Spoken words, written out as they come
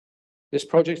This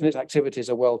project and its activities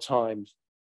are well timed.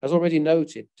 As already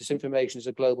noted, disinformation is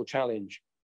a global challenge.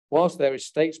 Whilst there is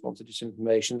state-sponsored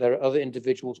disinformation, there are other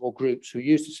individuals or groups who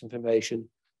use disinformation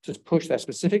to push their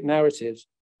specific narratives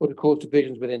or to cause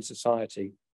divisions within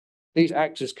society. These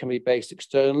actors can be based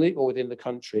externally or within the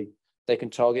country. They can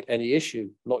target any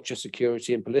issue, not just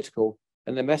security and political,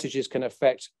 and their messages can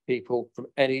affect people from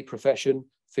any profession,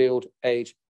 field,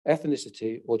 age,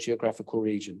 ethnicity, or geographical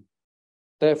region.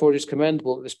 Therefore, it is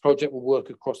commendable that this project will work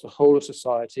across the whole of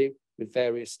society with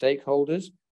various stakeholders,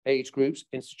 age groups,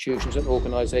 institutions, and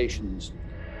organisations